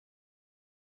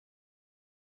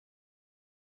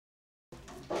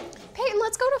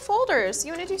let's go to folders.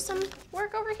 You want to do some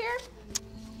work over here?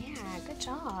 Yeah, good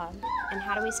job. And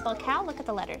how do we spell cow? Look at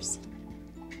the letters.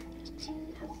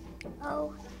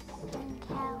 O and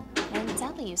cow. And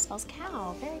W spells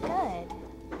cow. Very good.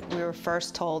 We were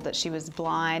first told that she was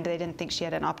blind. They didn't think she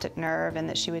had an optic nerve and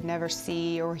that she would never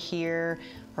see or hear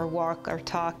or walk or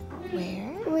talk.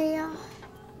 Where?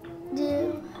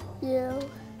 Do you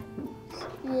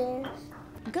live?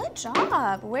 Good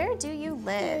job. Where do you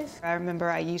live? I remember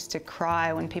I used to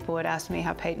cry when people would ask me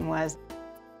how Peyton was.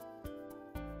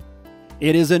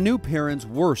 It is a new parent's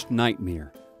worst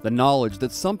nightmare, the knowledge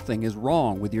that something is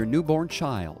wrong with your newborn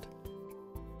child.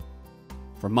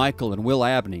 For Michael and Will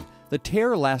Abney, the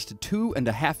terror lasted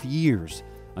 2.5 years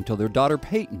until their daughter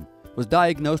Peyton was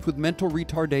diagnosed with mental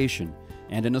retardation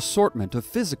and an assortment of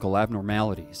physical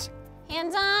abnormalities.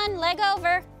 Hands on, leg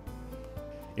over.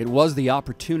 It was the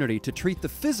opportunity to treat the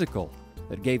physical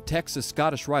that gave Texas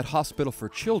Scottish Rite Hospital for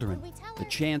Children the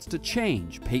chance to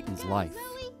change Peyton's life.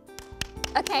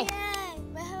 Okay.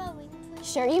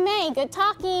 Sure you may. Good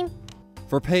talking.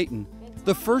 For Peyton,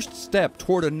 the first step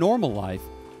toward a normal life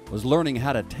was learning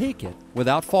how to take it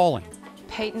without falling.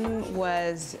 Peyton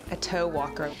was a toe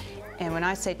walker. And when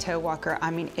I say toe walker,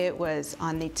 I mean it was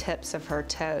on the tips of her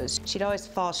toes. She'd always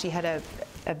fall. She had a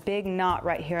big knot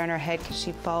right here on her head because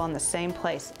she'd fall in the same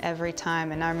place every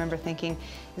time. And I remember thinking,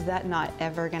 is that knot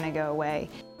ever going to go away?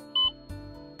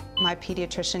 My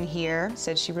pediatrician here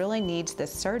said she really needs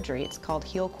this surgery. It's called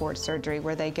heel cord surgery,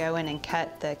 where they go in and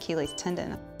cut the Achilles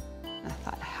tendon. And I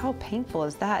thought, how painful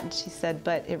is that? And she said,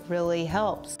 but it really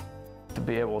helps. To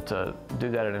be able to do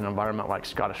that in an environment like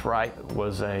Scottish Rite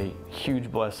was a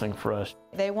huge blessing for us.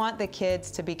 They want the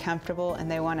kids to be comfortable and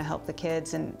they want to help the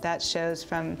kids, and that shows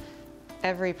from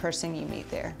every person you meet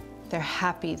there. They're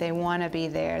happy, they want to be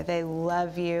there, they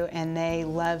love you, and they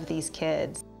love these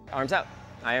kids. Arms out.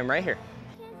 I am right here.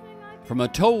 From a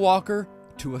toe walker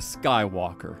to a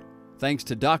skywalker, thanks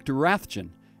to Dr. Rathjen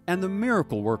and the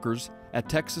miracle workers at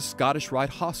Texas Scottish Rite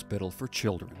Hospital for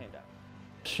Children.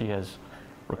 She has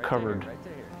recovered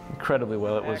incredibly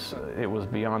well. It was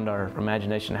beyond our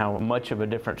imagination how much of a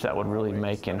difference that would really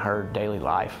make in her daily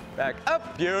life. Back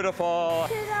up. Beautiful.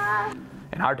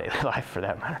 In our daily life, for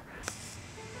that matter.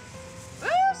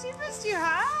 Ooh, she missed you.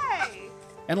 Hi.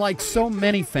 And like so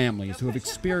many families who have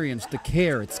experienced the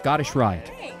care at Scottish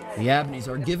Rite, the Abneys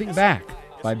are giving back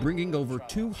by bringing over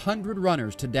 200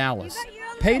 runners to Dallas,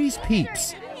 Patty's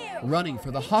Peeps, running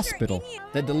for the hospital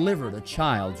that delivered a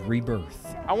child's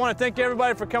rebirth. I want to thank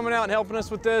everybody for coming out and helping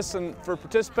us with this and for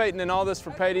participating in all this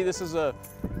for Peyton. This is a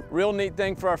real neat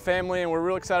thing for our family, and we're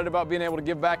real excited about being able to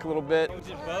give back a little bit.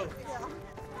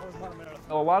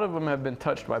 A lot of them have been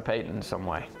touched by Peyton in some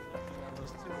way.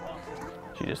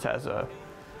 She just has a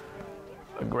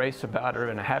grace about her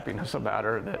and a happiness about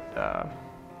her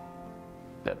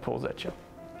that pulls at you.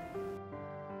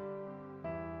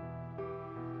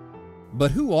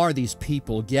 But who are these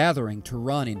people gathering to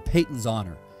run in Peyton's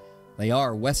honor? They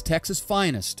are West Texas'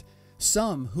 finest,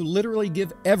 some who literally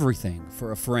give everything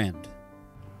for a friend.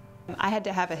 I had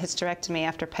to have a hysterectomy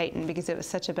after Peyton because it was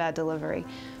such a bad delivery.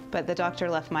 But the doctor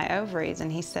left my ovaries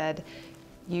and he said,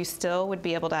 you still would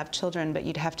be able to have children, but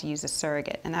you'd have to use a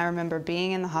surrogate. And I remember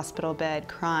being in the hospital bed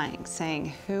crying,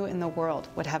 saying, who in the world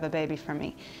would have a baby for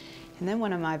me? And then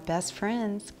one of my best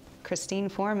friends, Christine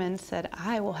Foreman, said,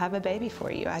 I will have a baby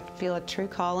for you. I feel a true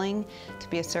calling to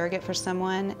be a surrogate for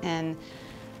someone, and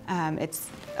it's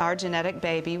our genetic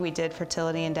baby. We did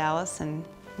fertility in Dallas, and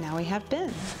now we have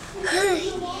Ben. Peyton,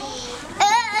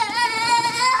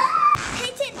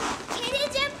 can you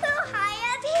jump so high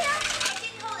up here?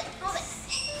 Peyton, hold it.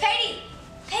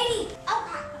 Peyton, up.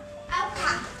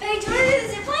 Peyton, do you want to do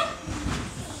the zip line?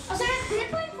 I'll start the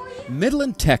zip line for you.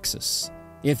 Midland, Texas.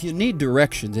 If you need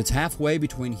directions, it's halfway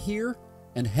between here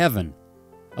and heaven,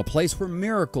 a place where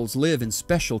miracles live in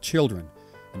special children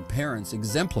and parents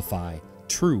exemplify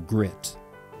true grit.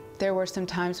 There were some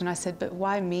times when I said, but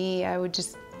why me?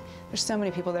 There's so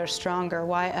many people that are stronger.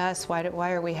 Why us?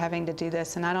 Why are we having to do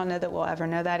this? And I don't know that we'll ever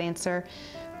know that answer,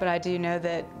 but I do know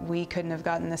that we couldn't have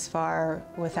gotten this far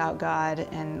without God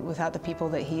and without the people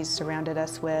that He's surrounded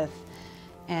us with,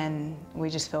 and we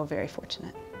just feel very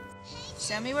fortunate.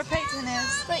 Show me where Peyton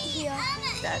is. Right here.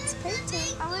 That's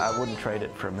Peyton. I wouldn't trade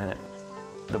it for a minute.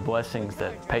 The blessings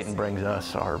that Peyton brings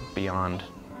us are beyond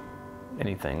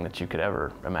anything that you could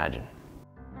ever imagine.